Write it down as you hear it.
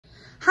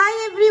Hi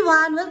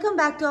everyone, welcome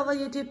back to our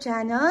YouTube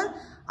channel.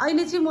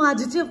 अहिले चाहिँ म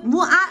आज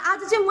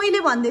चाहिँ मैले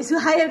भन्दै छु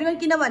हाई एभ्रीवन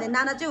किनभने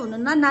नाना चाहिँ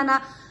हुनुहुन्न नाना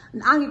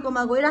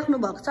आँगीकोमा गइराख्नु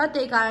भएको छ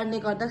त्यही कारणले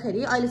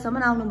गर्दाखेरि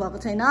अहिलेसम्म आउनु भएको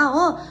छैन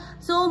हो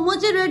सो म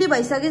चाहिँ रेडी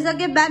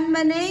भइसके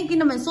बिहानै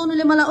किनभने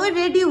सोनुले मलाई ओइ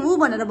रेडी हु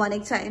भनेर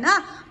भनेको छ हैन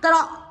तर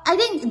आई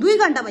थिंक 2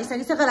 घण्टा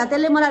भइसकिसक्यो होला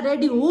त्यसले मलाई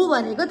रेडी हु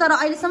भनेको तर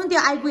अहिलेसम्म त्यो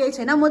आइपुगेको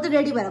छैन म चाहिँ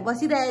रेडी भएर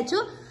बसिरहेको छु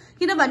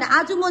किनभने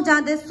आज म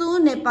जाँदैछु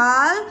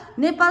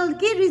नेपाल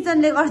के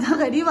रिजनले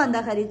गर्दाखेरि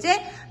भन्दाखेरि चाहिँ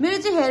मेरो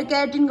चाहिँ हेयर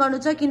केराटिन गर्नु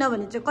छ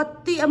किनभने चाहिँ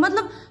कति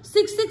मतलब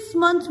 6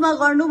 मन्थ्समा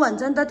गर्नु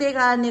भन्छ नि त त्यही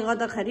कारणले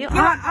गर्दाखेरि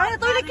अनि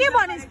तैले के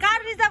भनिस् कार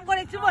रिजर्भ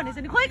गरेको छु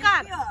भनिस् नि खोइ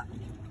कार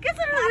के छ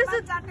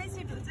यो चारटै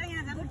सिट हुन्छ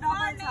यहाँ जानु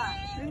डबल छ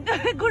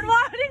गुड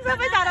मर्निङ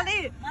सबैजनाले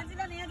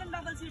मन्जिला यहाँ जानु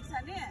डबल सिट छ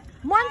नि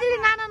मन्जिली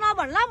नाना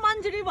नभन्ला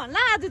मन्जिली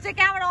भन्ला आज चाहिँ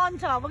क्यामेरा अन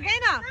छ अब केही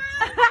न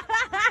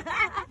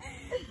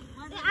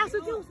आसु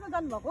चाहिँ उसमा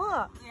जानु भएको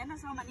हेर्न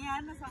सामान यहाँ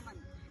हेर्न सामान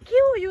के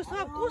हो यो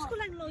सब कसको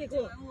लागि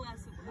लगेको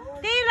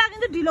त्यही लागि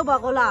त ढिलो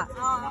भएको होला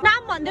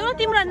नाम भन्देऊ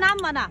तिम्रो नाम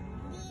भन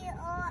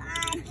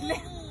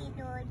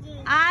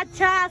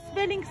अच्छा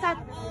स्पेलिङ साथ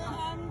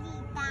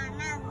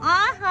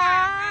आहा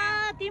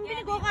तिमी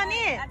पनि गएको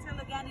नि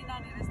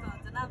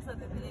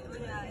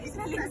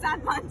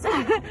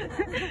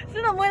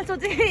सुन मैले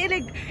सोचेँ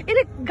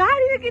यसले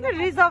गाडी किन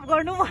रिजर्भ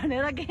गर्नु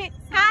भनेर के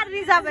कार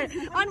रिजर्भ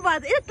अनि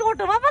भन्छ ए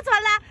टोटोमा पो छ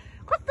होला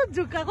कस्तो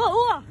झुक्काको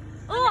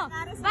ओ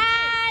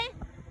बाई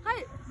है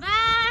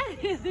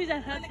बाई दुईजना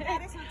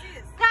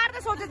कार त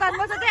सोचे त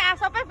म चाहिँ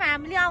सबै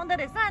फ्यामिली आउँदै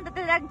रहेछ अन्त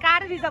त्यो लागि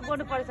कार रिजर्भ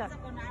गर्नु पर्छ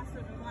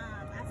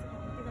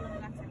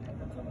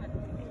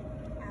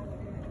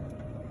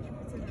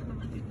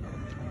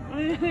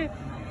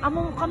अब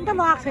कम त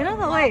लगाएको छैन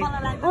त ओए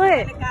ओए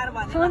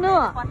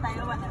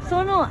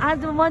सोनु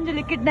आज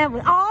मन्जुले kidnap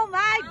oh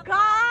my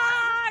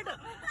God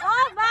oh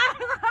my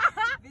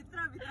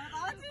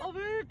अब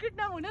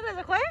किडन्याप हुने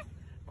रहेछ खोइ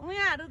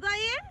उहाँहरू त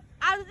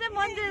आज चाहिँ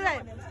मन्जुलाई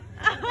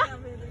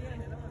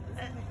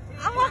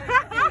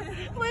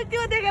मैले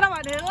त्यो देखेर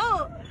भनेको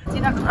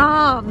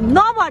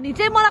नभनी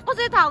चाहिँ मलाई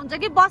कसरी थाहा हुन्छ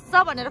कि बस्छ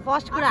भनेर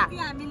फर्स्ट कुरा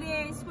हामीले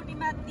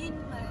स्कुटीमा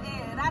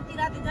राति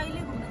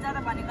जहिले घुम्नु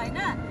जाँदा भनेको होइन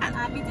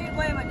हामी चाहिँ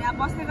गयो भने अब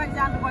बस्ने गरी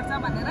जानुपर्छ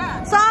भनेर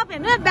सब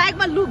हेर्नु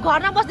ब्यागमा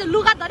घरमा बस्ने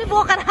लुगा धरी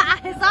बोकेर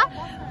आएछ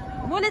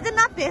मैले चाहिँ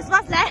न फेस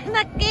मास्क ल्याएन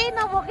केही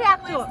नबोकै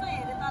आएको छु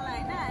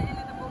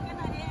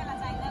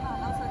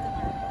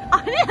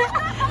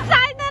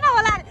चाहिँदैन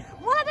होला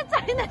मलाई त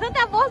चाहिँदैन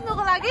त्यहाँ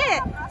बस्नुको लागि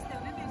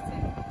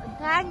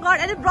थ्याङ्क गड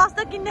अनि ब्रस त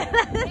किन्दैन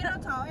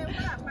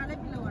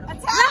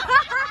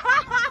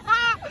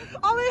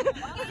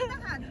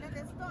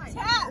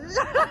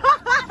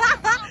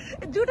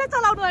जुटै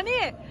चलाउनु अनि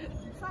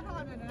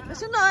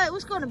सुन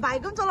उसको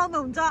भाइको पनि चलाउनु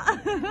हुन्छ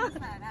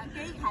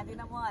केही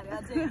खाँदिन म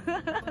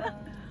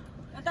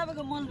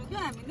तपाईको मोल्नु के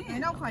हामीले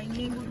हैन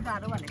खैनी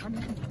गुटारो भनेको नि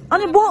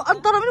अनि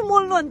तर पनि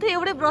मोल्नु भन्थे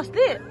एउटै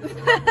ब्रसले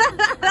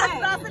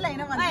ब्रस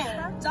लैन भने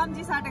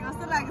चम्ची साटेको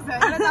जस्तो लाग्छ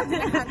हैन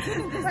चम्चीले खान्छ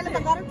त्यसैले त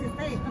गरम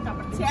थिच्दै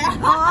झपट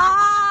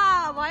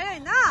भयो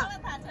हैन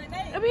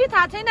अब यो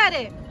थाहा छैन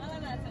अरे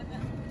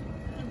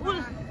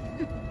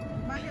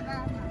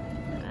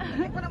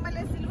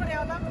मैले सिलगढी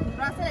आउँदा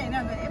ब्रसै हैन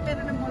ए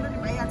मेरो न मोल्नु नि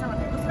भइहाल्छ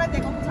भने उसलाई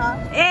देखाउनु छ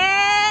ए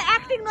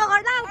एक्टिङ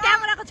नगर्दा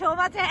क्यामेराको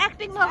छेउमा चाहिँ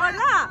एक्टिङ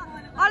नगर्दा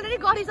अलरेडी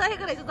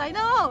गरिसकेको रहेछ हैन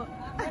हो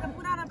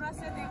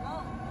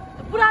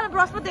पुरानो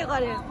ब्रस पो दिएको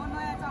अरे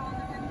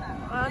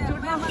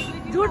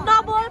झुट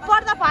नबोल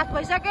पर्दा फास्ट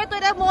भइसक्यो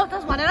तैँले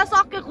मोल्छस् भनेर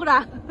सक्यो कुरा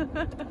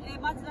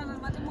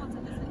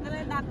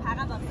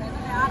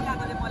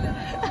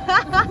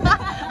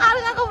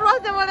अर्काको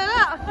ब्रसले मोलेर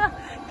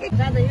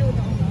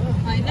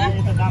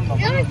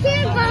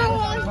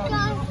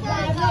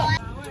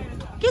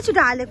के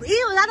छुट्टा हालेको ए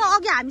होला र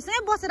अघि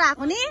हामीसँगै बसेर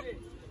आएको नि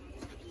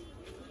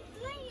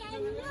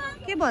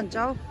के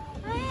भन्छौ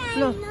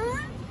ल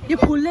यो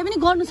फुलले पनि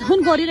गर्नु छ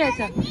भने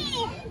गरिरहेछ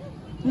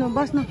ल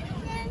बस्नु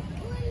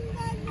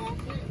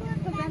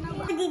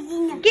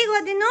के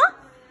गर्दिनु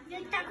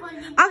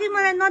अघि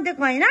मलाई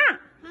नदेको होइन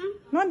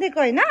नदेको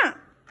होइन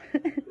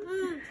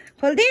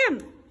खोलिदिउँ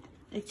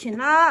एकछिन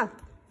ल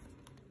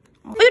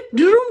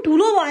रुम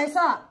ठुलो भएछ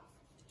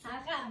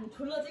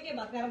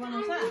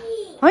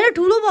होइन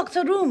ठुलो भएको छ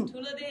रुम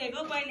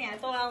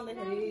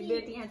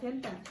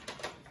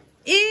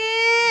ए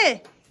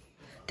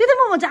त्यो त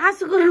म भन्छ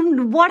आँसुको रुम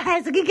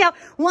बढाएछ कि क्या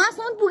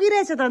उहाँसम्म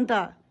पुगिरहेछ त अन्त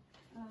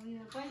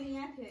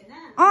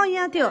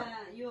यहाँ थियो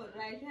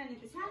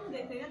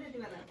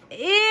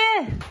ए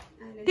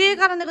त्यही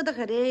कारणले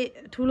गर्दाखेरि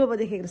ठुलो पो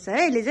देखेको रहेछ है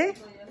अहिले चाहिँ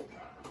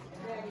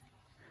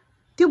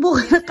त्यो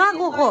बोकेर कहाँ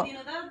गएको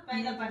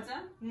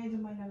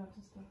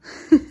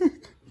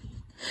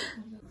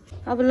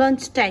अब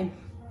लन्च टाइम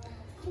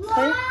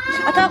है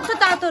अथवा कस्तो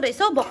तातो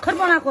रहेछ हौ भर्खर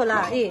बनाएको होला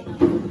ए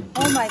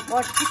ओ माई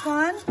गड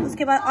चिकन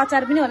उसके बाद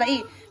अचार पनि होला ए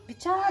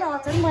बिचारा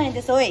अचार पनि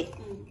बनाइदिएछ है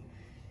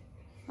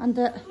अन्त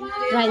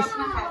राइस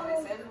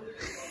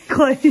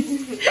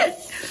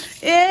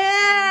ए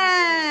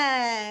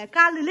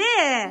कालुले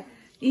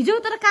हिजो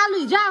तर कालु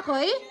हिजो आएको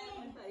है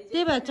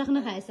त्यही भएर चख्न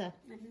खाएछ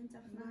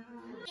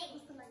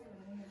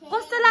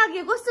कस्तो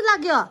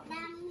लाग्यो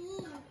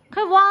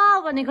खै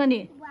वाउ भनेको नि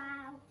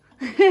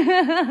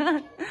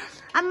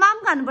आमाम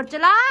खानुपर्छ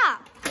ल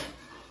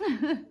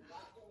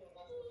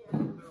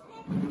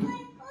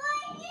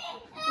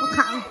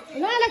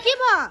ल के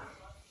भयो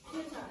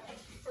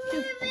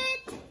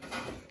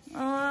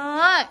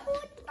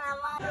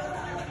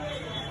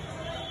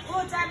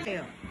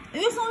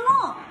यो सुन्नु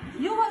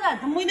यो वाला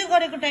त मैले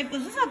गरेको टाइपको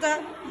छ त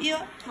यो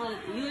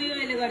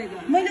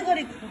मैले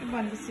गरेको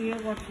भनेपछि यो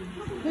गर्छु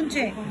कुन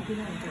चाहिँ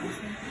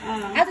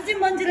आज चाहिँ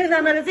मान्छेले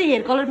जानाले चाहिँ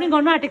हेयर कलर पनि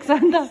गर्न आँटेको छ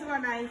नि त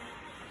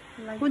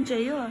कुन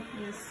चाहिँ यो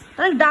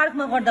अलिक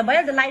डार्कमा गर्दा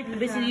भयो लाइट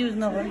बेसी युज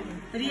नगर्नु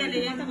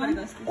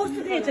कस्तो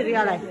थिएछ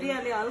रियालाई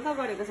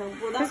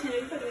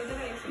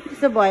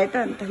त्यसो भयो त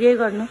अन्त यही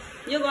गर्नु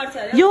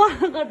यो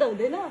गर्दा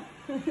हुँदैन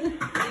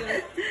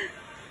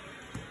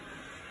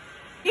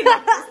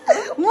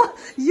म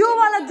यो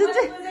वाला जुन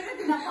चाहिँ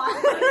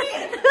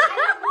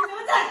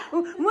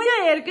म यो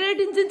हेयर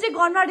केराटिन जुन चाहिँ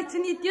गर्न आँटेको छु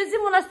नि त्यो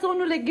चाहिँ मलाई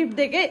सोनुले गिफ्ट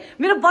दिएकै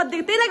मेरो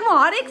बर्थडेको त्यही लागि म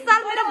हरेक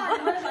साल मेरो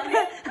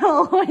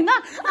होइन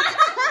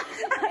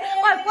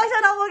पैसा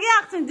नबोकी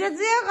आएको छु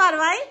जे गर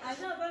भाइ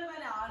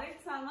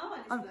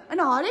होइन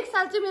हरेक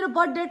साल चाहिँ मेरो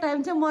बर्थडे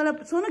टाइम चाहिँ मलाई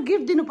सोनु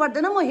गिफ्ट दिनु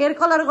पर्दैन म हेयर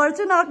कलर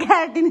गर्छु न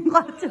केराटिन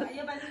गर्छु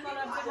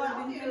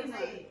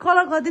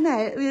कलर गर्दिनँ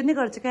उयो नै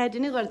गर्छु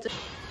केराटिन नै गर्छु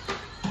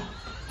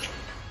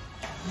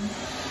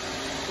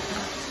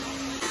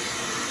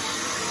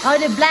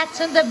अहिले ब्ल्याक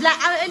छ नि त ब्ल्याक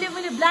अब अहिले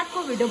मैले ब्ल्याकको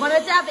भिडियो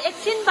बनाएर चाहिँ अब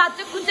एकछिन बाद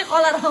चाहिँ कुन चाहिँ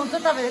कलर आउँछ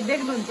तपाईँहरूले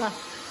देख्नुहुन्छ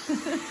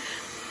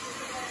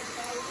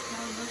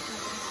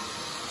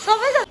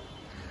सबैजना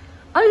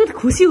अलिकति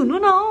खुसी हुनु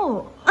न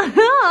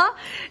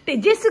हौ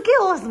जेसुकै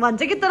होस्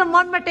भन्छ कि तर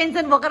मनमा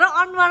टेन्सन भएको र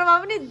अनुहारमा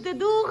पनि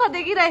दुःख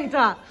देखिरहेको छ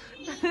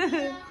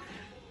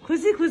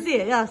खुसी खुसी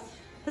यस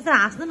त्यसो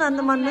हाँस्नु न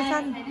अन्त मनमा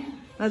सान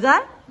हजुर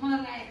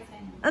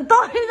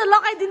तपाईँ त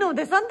लगाइदिनु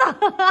हुँदैछ नि त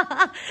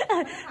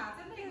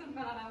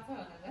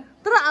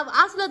तर अब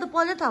आफूलाई त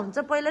पहिल्यै थाहा हुन्छ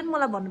पहिला नि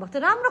मलाई भन्नुभएको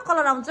थियो राम्रो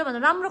कलर आउँछ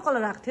भनेर राम्रो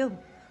कलर आएको थियो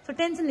सो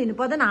टेन्सन लिनु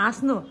पर्दैन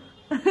हाँस्नु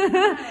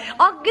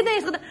अघि नै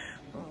यसको त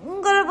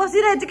गरेर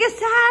बसिरहेको छ के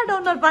स्याड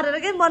अनुहार पारेर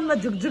के मनमा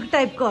झुकझुक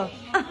टाइपको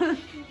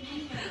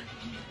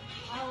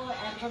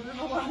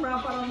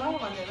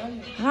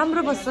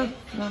राम्रो बस्छ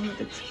राम्रो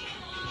देख्छ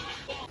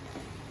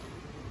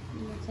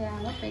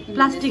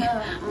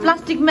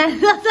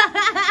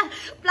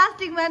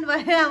प्लास्टिक म्यान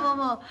भयो अब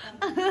म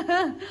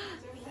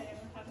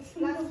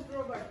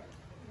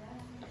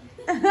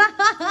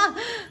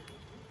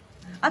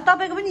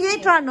तपाईँको पनि यही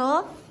टर्न हो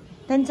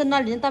टेन्सन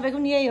नलिनु तपाईँको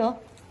पनि यही हो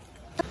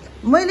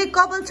मैले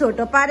कपाल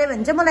छोटो पारेँ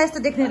भने चाहिँ मलाई यस्तो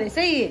देख्ने रहेछ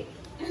है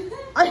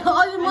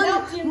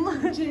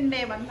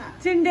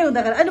चिन्डे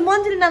हुँदाखेरि अहिले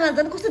मन्जुली नाना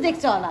झन् कस्तो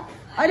देख्छ होला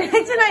अहिले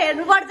एकछिन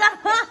हेर्नुपर्छ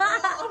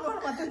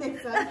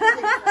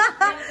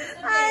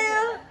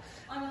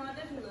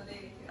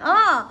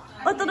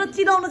तर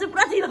चिलाउनु चाहिँ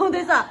पुरा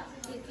चिलाउँदैछ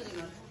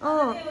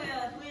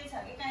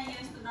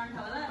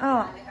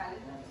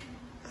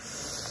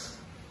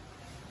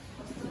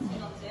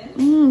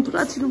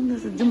पुरा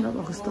चिलाउँदैछ जुम्रा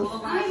भएको जस्तो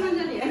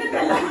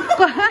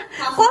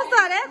कस्तो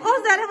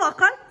अरे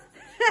भर्खर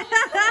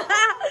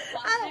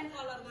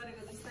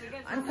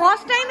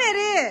फर्स्ट टाइम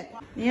हेरे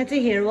यहाँ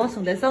चाहिँ हेयर वास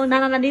हुँदैछ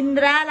नानालाई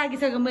निन्द्रा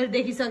लागिसक्यो मैले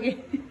देखिसकेँ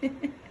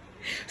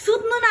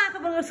सुत्नु न आँखा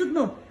बन्द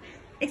सुत्नु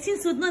एकछिन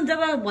सुत्नु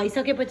जब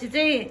भइसकेपछि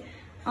चाहिँ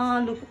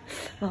लुक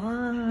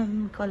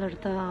कलर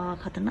त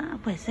खतरनाक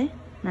भएछ है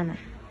नाना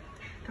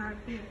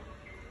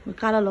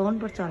कालो लगाउनु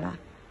पर्छ होला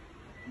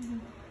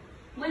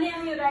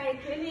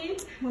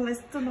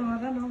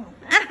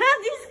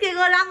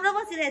जिस्केको राम्रो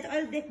बसिरहेछ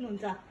अहिले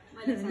देख्नुहुन्छ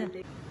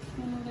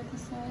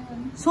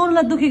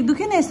सोनलाई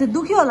दुखी नै यस्तो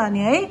दुख्यो होला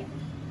नि है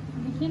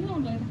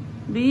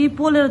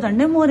पोलेर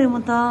झन्डै मऱ्यो म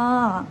त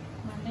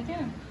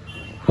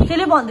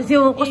त्यसले भन्दै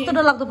थियो कस्तो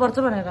डरलाग्दो पर्छ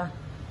भनेर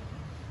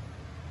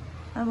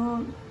अब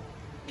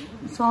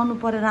सहनु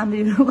पर्यो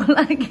राम्रीको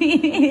लागि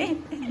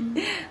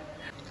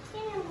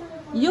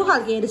यो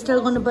खालको हेयर स्टाइल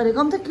गर्नु परेको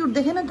पनि त क्युट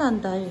देखेन त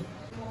अन्त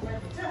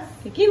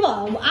के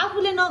भयो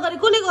आफूले नगरे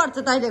कसले गर्छ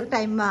त अहिलेको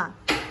टाइममा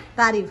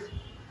तारिफ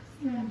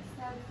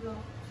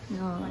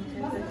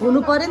हुनु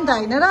पर्यो नि त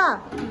होइन र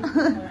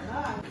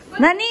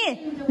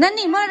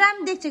नानी मलाई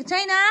राम्रो देख्छ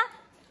छैन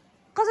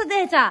कसो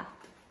देखेछ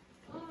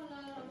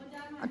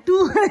टु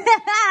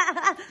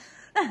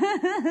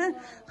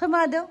खै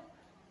मलाई देऊ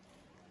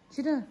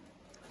छिटो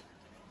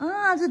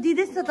आज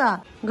दिँदैछ त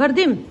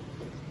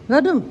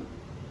गरिदिउँ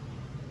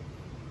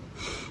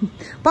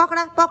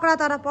पक्रा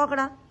तर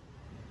पक्रा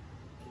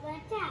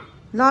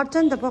लड्छ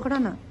नि त पक्रा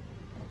न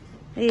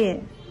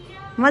ए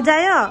मजा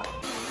आयो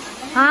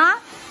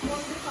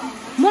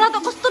मलाई त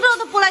कस्तो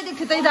डरलाग्दो पोलाइदिएको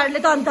थियो त यिनीहरूले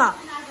त अन्त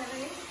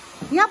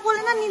यहाँ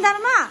पोलेन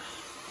निधारमा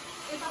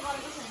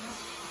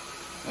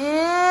ए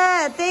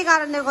त्यही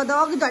कारणले गर्दा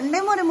अघि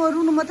झन्डै मऱ्यो म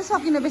रुनु मात्रै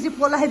सकिनँ बेसी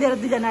पोलाइदिएर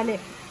दुईजनाले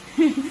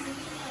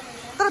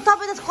तर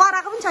तपाईँ त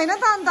कराएको पनि छैन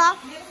त अन्त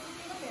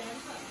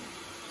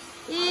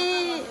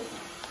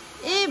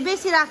ए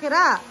बेसी राखेर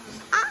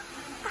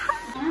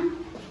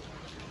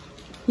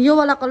यो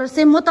वाला कलर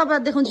सेम म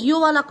तपाईँलाई देखाउँछु यो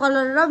वाला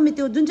कलर र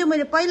त्यो जुन चाहिँ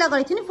मैले पहिला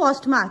गरेको थिएँ नि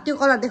फर्स्टमा त्यो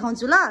कलर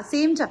देखाउँछु ल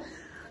सेम छ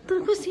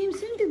तरको सेम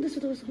देख्दैछु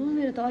त उसको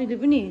मेरो त अहिले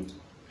पनि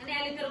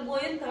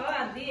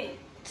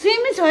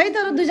सेमै छ है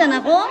तर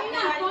दुईजनाको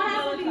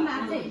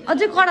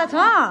अझै कडा छ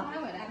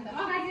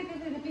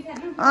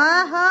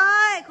आहा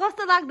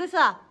कस्तो लाग्दैछ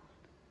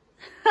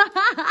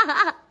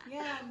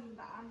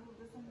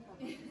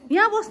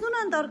यहाँ बस्नु न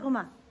अन्त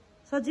अर्कोमा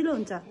सजिलो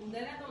हुन्छ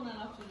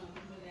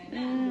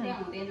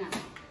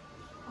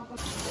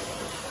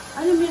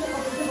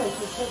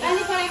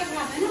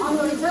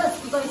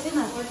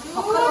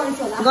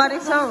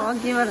गरेछौ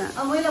अघिबाट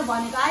मैले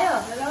भनेको आयो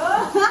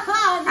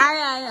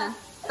आयो आयो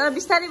तर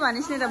बिस्तारै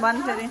भनिस् नि त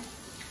भन्नु फेरि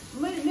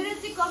मेरो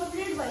चाहिँ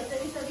कम्प्लिट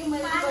भइसकिसक्यो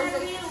मैले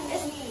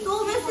यस्तो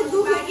बेसी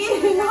दुख्यो कि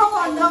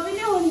नभन्दा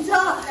पनि हुन्छ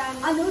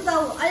अनि उता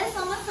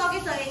अहिलेसम्म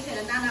सकिसकेको छैन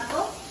नानाको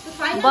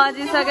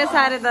बजिसक्यो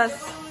 10:30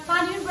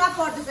 पानी पनि पुरा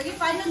पर्दैछ कि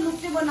फाइनल लुक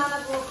चाहिँ म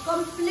नानाको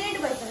कम्प्लिट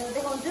भइसक्यो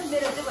देखाउँछु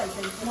मेरो चाहिँ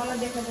भइसक्यो मलाई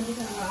देखाएको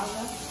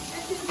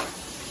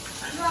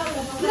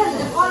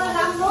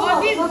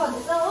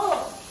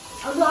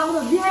अब आउनु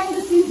बिहाइन्ड द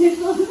सिन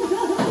छिटो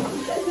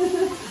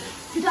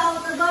आउनु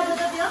त गर्नु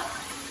त त्यो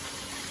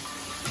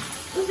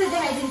उसले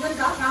देखाइदिन्छ नि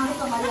त राम्रो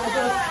कमाली अझ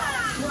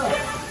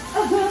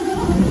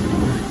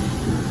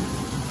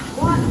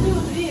 1 2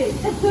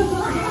 3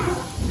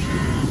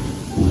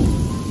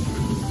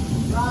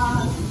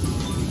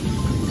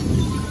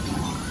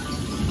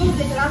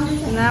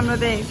 राम्रो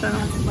देखेको छ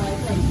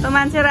त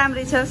मान्छे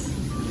राम्रै छस्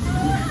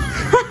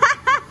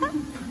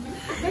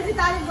बेसी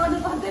तारिफ गर्नु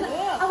पर्दैन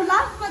अब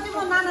लास्टमा चाहिँ म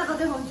नानाको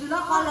देखाउँछु ल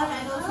कलर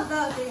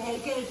हेयर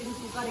केराटिन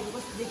गरेको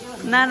कस्तो देख्यो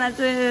नाना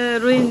चाहिँ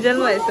रुइन्जेल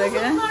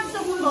भइसक्यो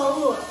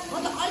म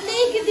त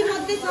अलिकति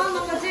मात्रै छ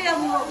नभए चाहिँ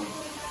अब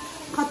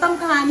खतम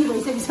कहानी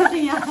भइसकिसक्यो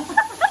यहाँ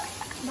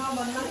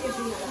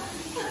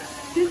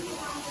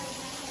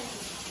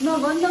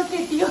नभन्न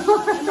केटी हो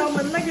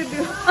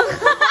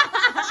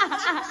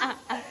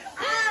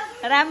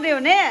राम्रै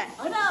हुने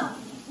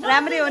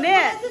राम्रै हुने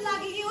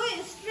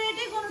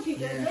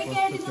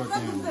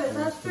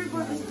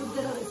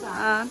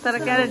तर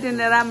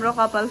क्यारेटिनले राम्रो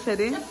कपाल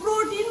फेरि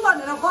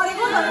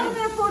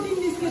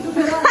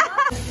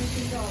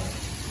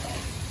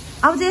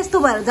अब चाहिँ यस्तो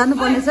भएर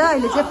जानुपर्ने छ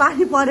अहिले चाहिँ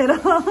पानी परेर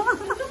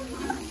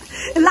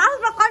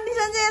लास्टमा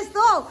कन्डिसन चाहिँ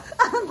यस्तो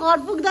घर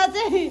पुग्दा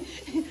चाहिँ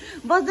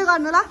बस्दै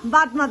गर्नु ल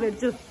बादमा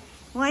भेट्छु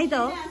वहीँ त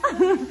हो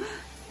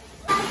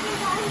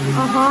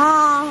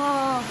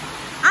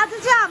आज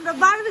चाहिँ हाम्रो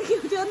बार्बिक्यू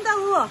थियो नि त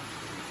ऊ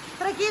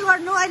तर के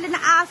गर्नु अहिले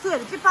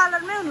आँसुहरू चाहिँ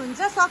पार्लरमै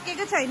हुनुहुन्छ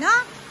सकेको छैन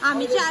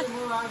हामी चाहिँ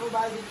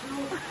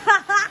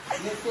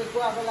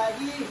सेकुवाको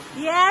लागि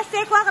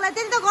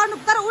त्यही त गर्नु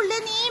तर उसले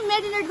नि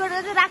मेरिनेट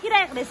गरेर चाहिँ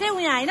राखिरहेको रहेछ ऊ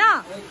यहाँ होइन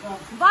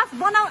बस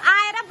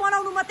आएर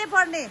बनाउनु मात्रै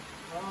पर्ने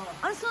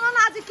अनि सुन न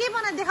आज के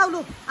बनाएर देखाउनु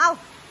आऊ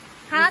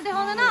खाना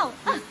देखाउँदैन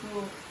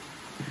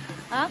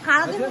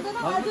खाना देखाउँदैन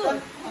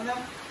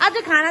आज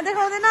खाना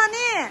देखाउँदैन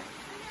अनि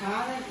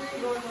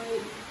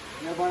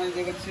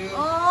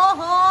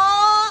ओहो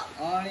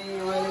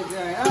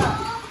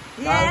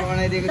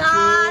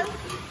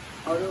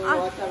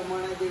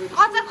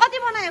अचार कति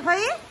बनायो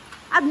खै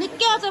अब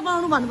निकै अचार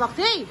बनाउनु भन्नुभएको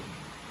थियो है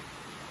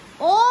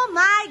ओ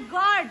माई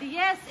गड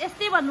यस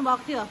यस्तै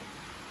भन्नुभएको थियो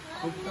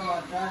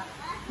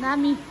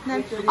नामी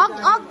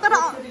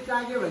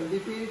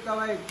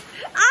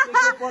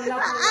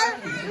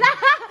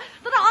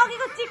तर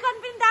अघिको चिकन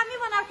पनि दामी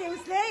बनाएको थियो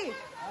उसले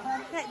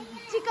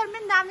चिकन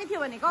पनि दामी थियो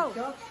भनेको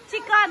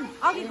चिकन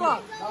अघिको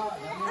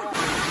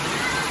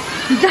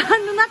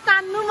जान्नु न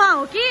तान्नुमा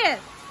हो कि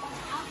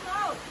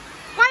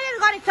कहिले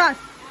गरेको छस्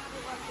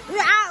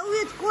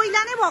उयो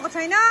कोइला नै भएको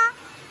छैन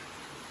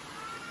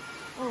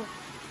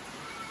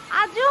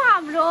आज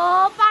हाम्रो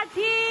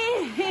पार्टी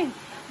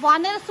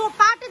भनेर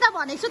पार्टी त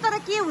भनेको छु तर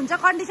के हुन्छ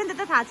कन्डिसन त्यो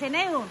त थाहा छैन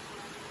है हो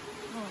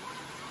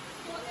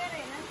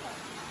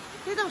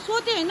त्यही त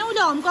सोध्यो होइन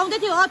उसले हम्काउँदै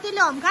थियो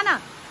त्यसले हम्का न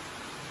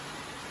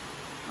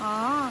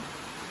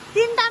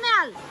तीनटा नै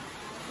हाल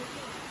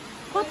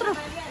कत्रो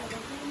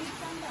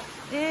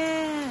ए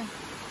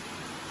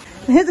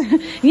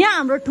यहाँ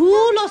हाम्रो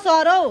ठुलो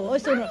सर हौ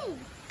सुन्नु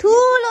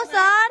ठुलो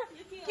सर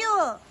के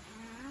हो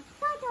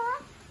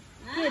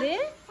के रे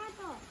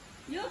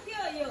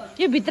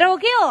यो भित्र हो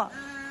के हो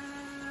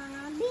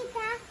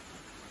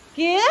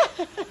के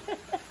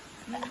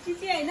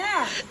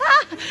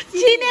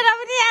चिनेर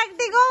पनि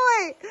एक्टिङ हो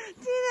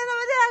चिनेर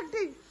पनि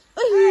एक्टिङ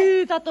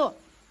तातो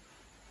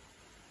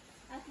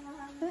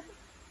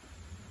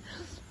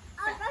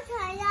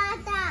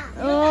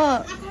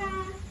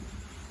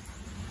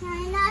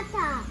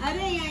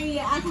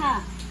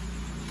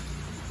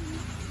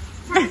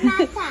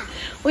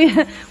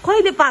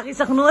कहिले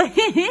पाकिसक्नु है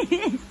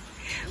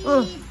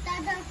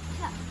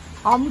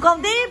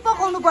हम्काउँदै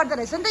पकाउनु पर्दो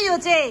रहेछ नि त यो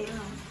चाहिँ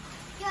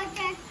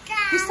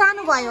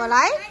सानो भयो होला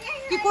है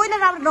कि कोइला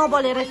राम्रो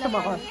नबलेर यस्तो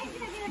भएको